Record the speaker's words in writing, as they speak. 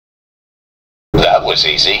That was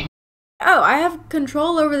easy. Oh, I have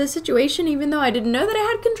control over the situation, even though I didn't know that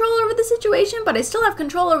I had control over the situation, but I still have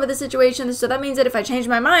control over the situation, so that means that if I change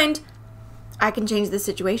my mind, I can change the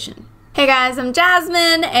situation. Hey guys, I'm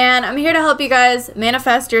Jasmine, and I'm here to help you guys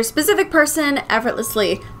manifest your specific person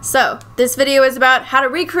effortlessly. So, this video is about how to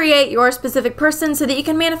recreate your specific person so that you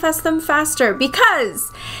can manifest them faster.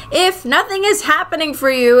 Because if nothing is happening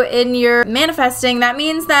for you in your manifesting, that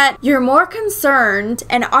means that you're more concerned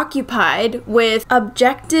and occupied with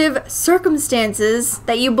objective circumstances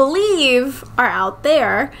that you believe are out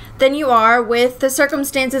there than you are with the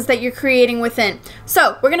circumstances that you're creating within.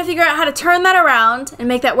 So, we're going to figure out how to turn that around and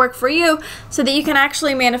make that work for you so that you can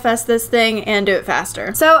actually manifest this thing and do it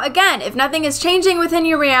faster. So again, if nothing is changing within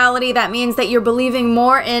your reality, that means that you're believing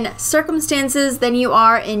more in circumstances than you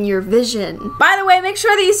are in your vision. By the way, make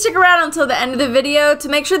sure that you stick around until the end of the video to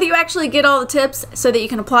make sure that you actually get all the tips so that you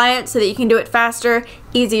can apply it, so that you can do it faster,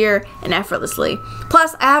 easier, and effortlessly.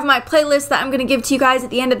 Plus, I have my playlist that I'm going to give to you guys at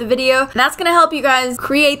the end of the video, and that's going to help you guys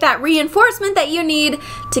create that reinforcement that you need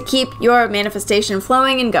to keep your manifestation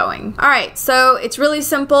flowing and going. Alright, so it's really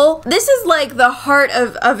simple. This is like the heart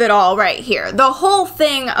of it all right here. The whole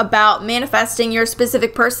thing about manifesting your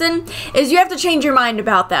specific person is you have to change your mind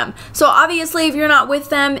about them. So obviously, if you're not with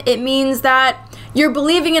them, it means that you're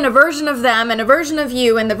believing in a version of them and a version of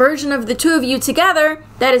you and the version of the two of you together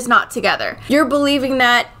that is not together. You're believing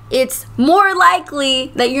that it's more likely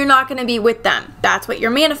that you're not going to be with them. That's what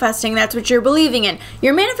you're manifesting. That's what you're believing in.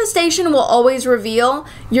 Your manifestation will always reveal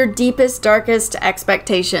your deepest, darkest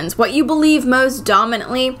expectations. What you believe most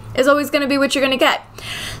dominantly is always going to be what you're going to get.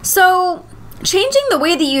 So, changing the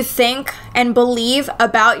way that you think and believe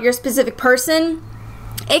about your specific person,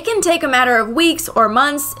 it can take a matter of weeks or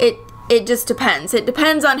months. It just depends. It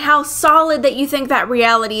depends on how solid that you think that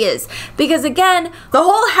reality is. Because again, the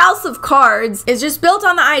whole house of cards is just built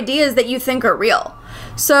on the ideas that you think are real.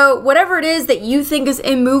 So whatever it is that you think is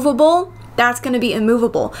immovable, that's going to be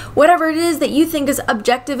immovable. Whatever it is that you think is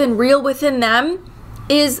objective and real within them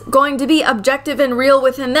is going to be objective and real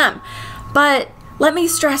within them. But let me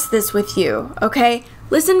stress this with you, okay?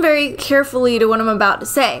 Listen very carefully to what I'm about to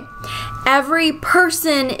say. Every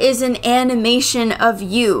person is an animation of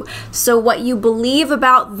you. So what you believe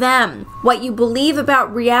about them, what you believe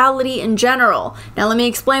about reality in general. Now let me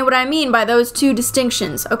explain what I mean by those two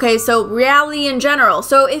distinctions. Okay, so reality in general.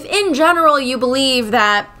 So if in general you believe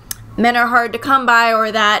that men are hard to come by,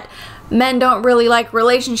 or that men don't really like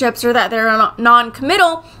relationships, or that they're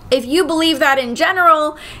non-committal, if you believe that in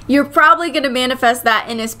general, you're probably going to manifest that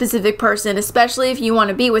in a specific person, especially if you want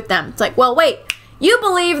to be with them. It's like, well, wait, you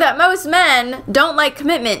believe that most men don't like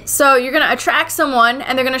commitment, so you're going to attract someone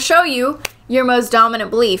and they're going to show you your most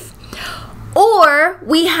dominant belief. Or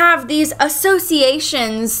we have these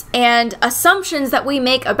associations and assumptions that we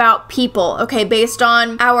make about people, okay, based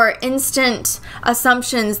on our instant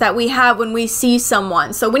assumptions that we have when we see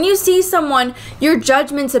someone. So when you see someone, your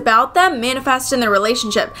judgments about them manifest in the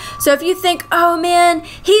relationship. So if you think, oh man,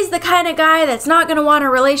 he's the kind of guy that's not going to want a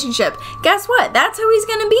relationship, guess what? That's who he's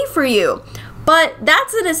going to be for you. But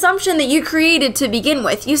that's an assumption that you created to begin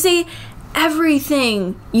with. You see,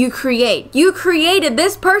 everything you created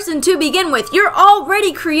this person to begin with. You're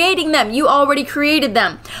already creating them. You already created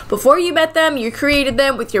them. Before you met them, you created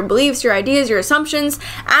them with your beliefs, your ideas, your assumptions.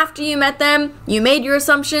 After you met them, you made your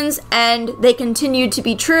assumptions and they continued to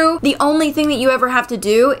be true. The only thing that you ever have to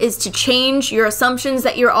do is to change your assumptions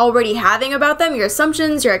that you're already having about them, your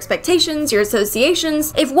assumptions, your expectations, your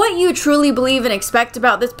associations. If what you truly believe and expect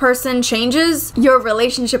about this person changes, your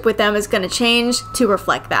relationship with them is going to change to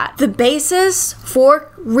reflect that. The basis for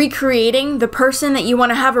recreating the person that you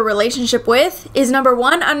want to have a relationship with is, number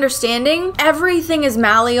one, understanding everything is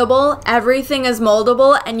malleable, everything is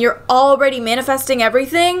moldable, and you're already manifesting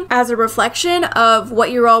everything as a reflection of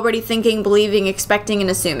what you're already thinking, believing, expecting,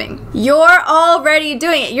 and assuming. You're already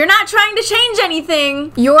doing it. You're not trying to change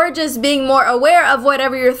anything. You're just being more aware of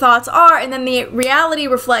whatever your thoughts are, and then the reality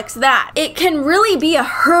reflects that. It can really be a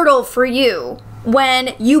hurdle for you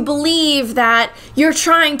when you believe that you're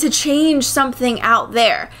trying to change something out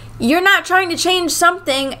there. You're not trying to change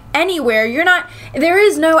something anywhere. There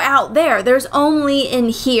is no out there. There's only in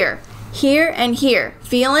here. Here and here.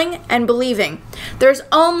 Feeling and believing. There's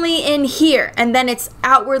only in here, and then it's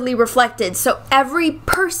outwardly reflected. So every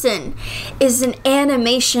person is an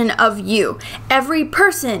animation of you. Every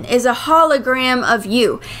person is a hologram of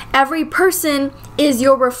you. Every person is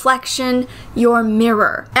your reflection, your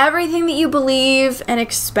mirror. Everything that you believe and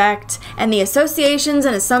expect, and the associations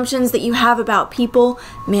and assumptions that you have about people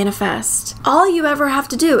manifest. All you ever have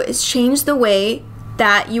to do is change the way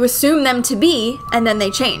that you assume them to be, and then they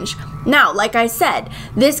change. Now, like I said,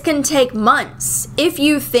 this can take months. If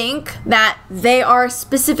you think that they are a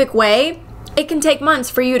specific way, it can take months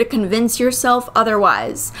for you to convince yourself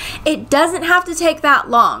otherwise. It doesn't have to take that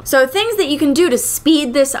long. So things that you can do to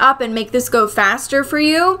speed this up and make this go faster for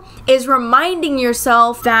you is reminding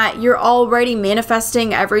yourself that you're already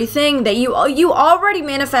manifesting everything, that you already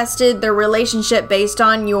manifested the relationship based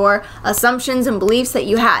on your assumptions and beliefs that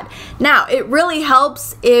you had. Now, it really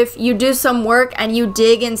helps if you do some work and you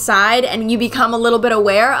dig inside and you become a little bit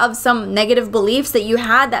aware of some negative beliefs that you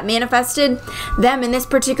had that manifested them in this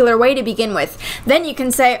particular way to begin with. Then you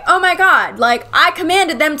can say, oh my God, like I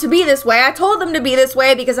commanded them to be this way. I told them to be this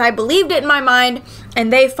way because I believed it in my mind,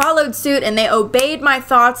 and they followed suit and they obeyed my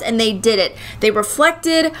thoughts and they did it. They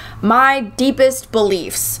reflected my deepest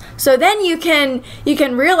beliefs. So then you can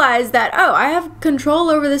realize that, oh, I have control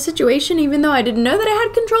over the situation even though I didn't know that I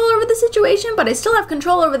had control over the situation, but I still have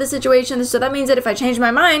control over the situation. So that means that if I change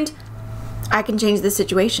my mind, I can change the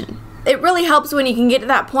situation. It really helps when you can get to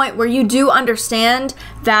that point where you do understand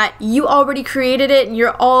that you already created it and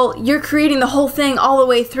you're creating the whole thing all the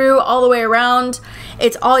way through, all the way around.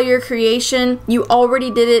 It's all your creation. You already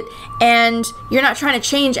did it, and you're not trying to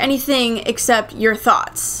change anything except your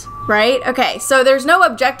thoughts, right? Okay, so there's no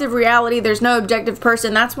objective reality. There's no objective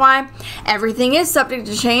person. That's why everything is subject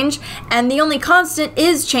to change, and the only constant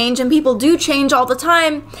is change, and people do change all the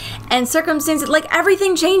time, and circumstances, like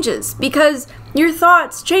everything changes because your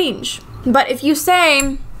thoughts change. But if you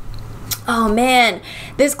say, oh man,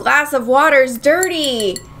 this glass of water is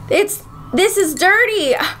dirty, this is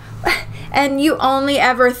dirty, and you only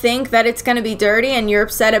ever think that it's going to be dirty and you're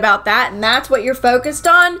upset about that, and that's what you're focused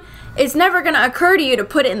on, it's never going to occur to you to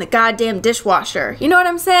put it in the goddamn dishwasher. You know what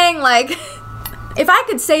I'm saying? Like, if I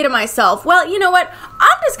could say to myself, well, you know what,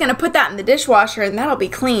 I'm just going to put that in the dishwasher and that'll be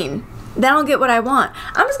clean, then I'll get what I want.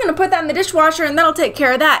 I'm just going to put that in the dishwasher and that'll take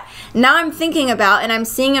care of that. Now I'm thinking about and I'm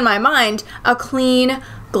seeing in my mind a clean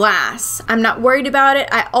glass. I'm not worried about it.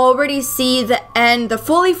 I already see the end, the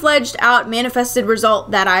fully fledged out manifested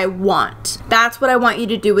result that I want. That's what I want you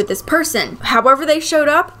to do with this person. However they showed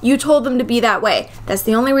up, you told them to be that way. That's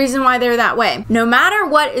the only reason why they're that way. No matter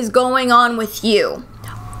what is going on with you,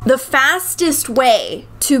 the fastest way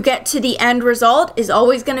to get to the end result is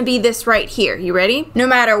always going to be this right here. You ready? No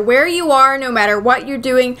matter where you are, no matter what you're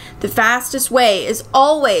doing, the fastest way is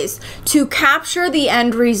always to capture the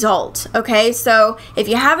end result. Okay, so if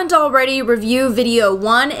you haven't already, review video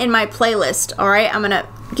 1 in my playlist. All right, I'm going to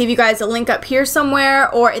give you guys a link up here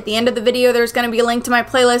somewhere, or at the end of the video there's going to be a link to my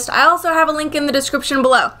playlist. I also have a link in the description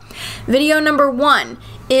below. Video number 1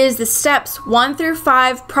 is the steps 1 through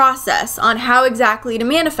 5 process on how exactly to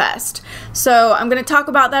manifest. So I'm going to talk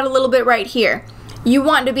about that a little bit right here. You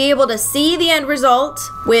want to be able to see the end result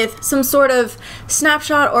with some sort of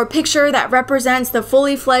snapshot or picture that represents the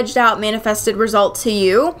fully fledged out manifested result to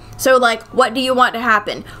you. So like, what do you want to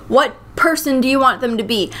happen? What person do you want them to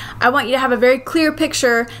be? I want you to have a very clear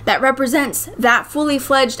picture that represents that fully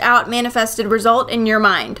fledged out manifested result in your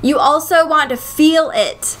mind. You also want to feel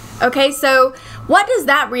it. Okay, so what does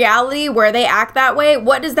that reality where they act that way,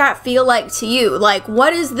 what does that feel like to you? Like,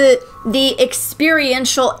 what is the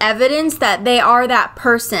experiential evidence that they are that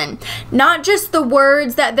person? Not just the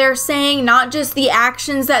words that they're saying, not just the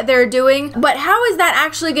actions that they're doing, but how is that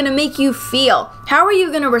actually going to make you feel? How are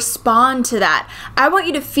you going to respond to that? I want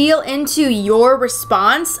you to feel into your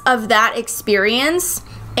response of that experience.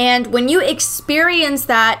 And when you experience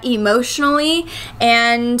that emotionally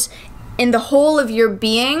and in the whole of your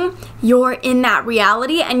being, you're in that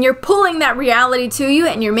reality and you're pulling that reality to you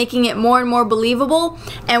and you're making it more and more believable.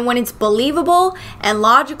 And when it's believable and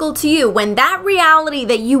logical to you, when that reality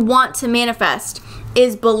that you want to manifest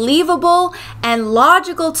is believable and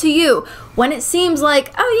logical to you, when it seems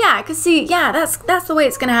like, oh yeah, I can see, yeah, that's the way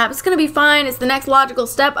it's gonna happen. It's gonna be fine. It's the next logical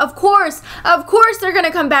step. Of course they're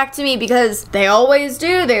gonna come back to me because they always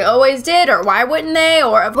do, they always did, or why wouldn't they,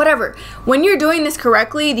 or whatever. When you're doing this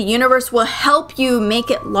correctly, the universe will help you make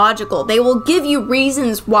it logical. They will give you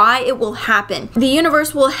reasons why it will happen. The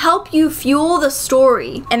universe will help you fuel the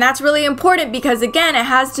story. And that's really important because, again, it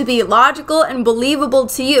has to be logical and believable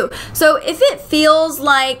to you. So if it feels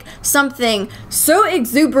like something so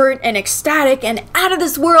exuberant and ecstatic and out of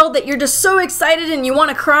this world that you're just so excited and you want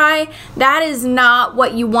to cry, that is not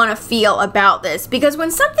what you want to feel about this. Because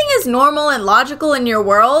when something is normal and logical in your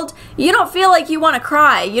world, you don't feel like you want to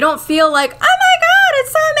cry. You don't feel like, oh my God,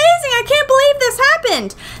 it's so amazing. I can't believe this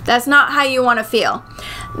happened. That's not how you want to feel.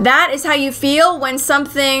 That is how you feel when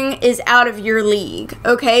something is out of your league,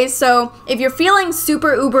 okay? So if you're feeling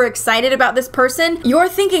super uber excited about this person, you're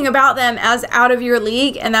thinking about them as out of your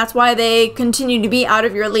league, and that's why they continue to be out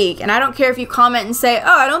of your league. And I don't care if you comment and say,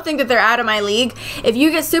 oh, I don't think that they're out of my league. If you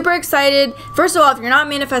get super excited, first of all, if you're not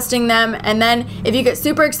manifesting them, and then if you get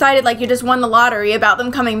super excited like you just won the lottery about them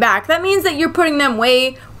coming back, that means that you're putting them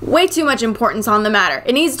way too much importance on the matter.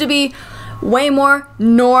 It needs to be way more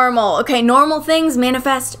normal. Okay, normal things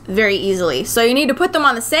manifest very easily. So you need to put them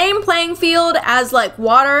on the same playing field as like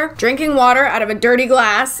water, drinking water out of a dirty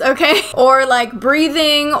glass, okay? Or like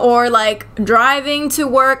breathing, or like driving to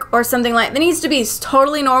work, or something like that. It needs to be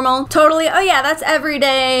totally normal. Totally, oh yeah, that's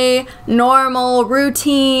everyday, normal,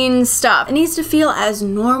 routine stuff. It needs to feel as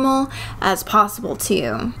normal as possible to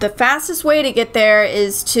you. The fastest way to get there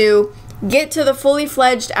is to get to the fully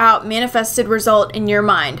fledged out manifested result in your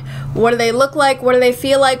mind. What do they look like? What do they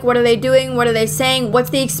feel like? What are they doing? What are they saying?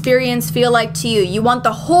 What's the experience feel like to you? You want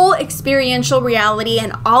the whole experiential reality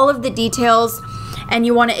and all of the details, and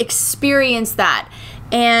you want to experience that.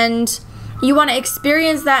 And you want to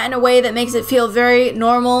experience that in a way that makes it feel very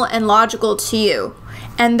normal and logical to you.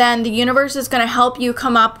 And then the universe is going to help you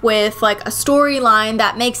come up with like a storyline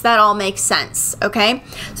that makes that all make sense, okay?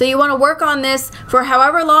 So you want to work on this for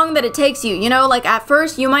however long that it takes you. You know, like at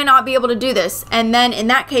first you might not be able to do this. And then in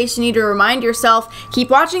that case, you need to remind yourself,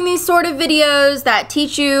 keep watching these sort of videos that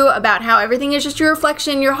teach you about how everything is just your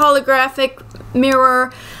reflection, your holographic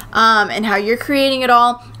mirror, and how you're creating it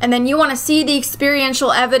all. And then you want to see the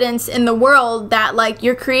experiential evidence in the world that like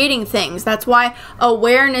you're creating things. That's why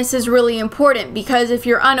awareness is really important, because if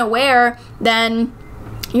you're unaware, then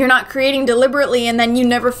you're not creating deliberately, and then you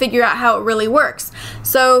never figure out how it really works.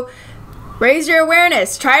 So raise your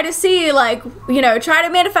awareness. Try to see, like, you know, try to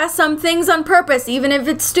manifest some things on purpose, even if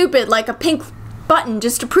it's stupid, like a pink button,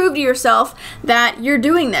 just to prove to yourself that you're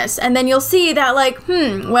doing this. And then you'll see that like,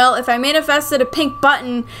 well, if I manifested a pink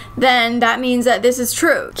button, then that means that this is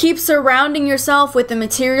true. Keep surrounding yourself with the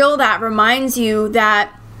material that reminds you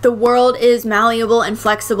that the world is malleable and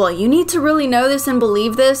flexible. You need to really know this and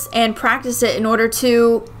believe this and practice it in order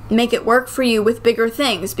to make it work for you with bigger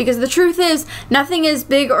things. Because the truth is, nothing is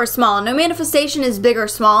big or small. No manifestation is big or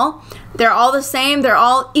small. They're all the same. They're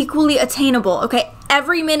all equally attainable, okay?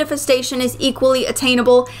 Every manifestation is equally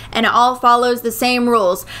attainable, and it all follows the same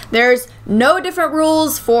rules. There's no different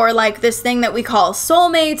rules for like this thing that we call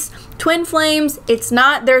soulmates, twin flames. It's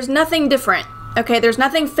not, there's nothing different. Okay, there's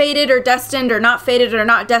nothing fated or destined or not fated or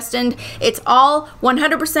not destined. It's all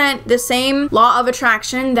 100% the same law of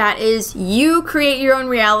attraction. That is, you create your own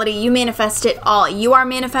reality. You manifest it all. You are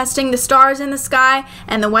manifesting the stars in the sky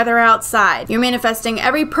and the weather outside. You're manifesting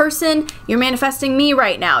every person. You're manifesting me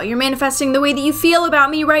right now. You're manifesting the way that you feel about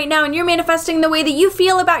me right now, and you're manifesting the way that you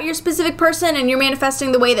feel about your specific person, and you're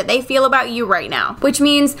manifesting the way that they feel about you right now, which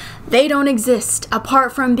means they don't exist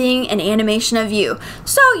apart from being an animation of you.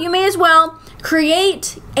 So you may as well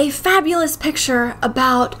create a fabulous picture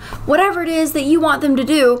about whatever it is that you want them to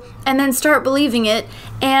do, and then start believing it,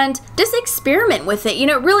 and just experiment with it. You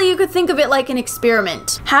know, really, you could think of it like an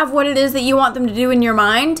experiment. Have what it is that you want them to do in your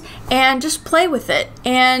mind, and just play with it.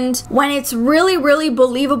 And when it's really, really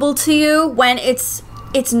believable to you, when it's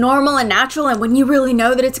normal and natural, and when you really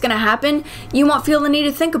know that it's gonna happen, you won't feel the need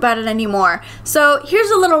to think about it anymore. So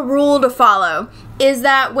here's a little rule to follow, is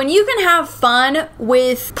that when you can have fun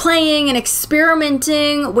with playing and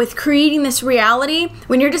experimenting with creating this reality,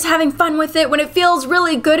 when you're just having fun with it, when it feels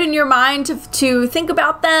really good in your mind to think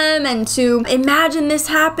about them and to imagine this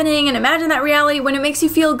happening and imagine that reality, when it makes you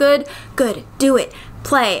feel good, do it.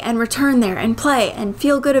 Play and return there and play and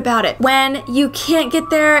feel good about it. When you can't get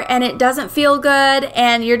there and it doesn't feel good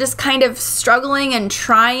and you're just kind of struggling and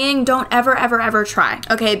trying, don't ever, ever, ever try,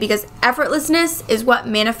 okay? Because effortlessness is what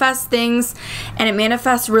manifests things, and it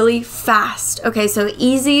manifests really fast, okay? So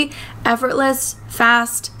easy, effortless,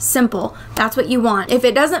 fast, simple. That's what you want. If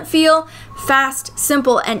it doesn't feel fast,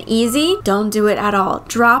 simple, and easy, don't do it at all.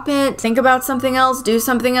 Drop it. Think about something else. Do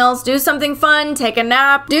something else. Do something fun. Take a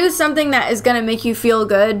nap. Do something that is gonna make you feel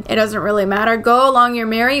good. It doesn't really matter. Go along your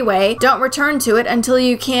merry way. Don't return to it until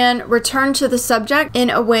you can return to the subject in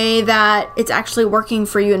a way that it's actually working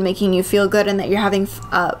for you and making you feel good, and that you're having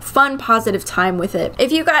a fun, positive time with it.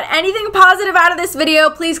 If you got anything positive out of this video,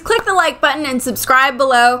 please click the like button and subscribe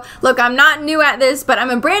below. Look, I'm not new at this, but I'm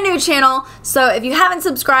a brand new channel, so if you haven't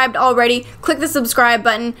subscribed already, click the subscribe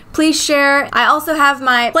button. Please share. I also have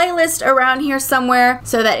my playlist around here somewhere,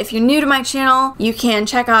 so that if you're new to my channel, you can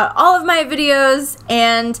check out all of my videos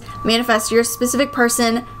and manifest your specific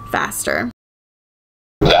person faster.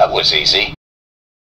 That was easy.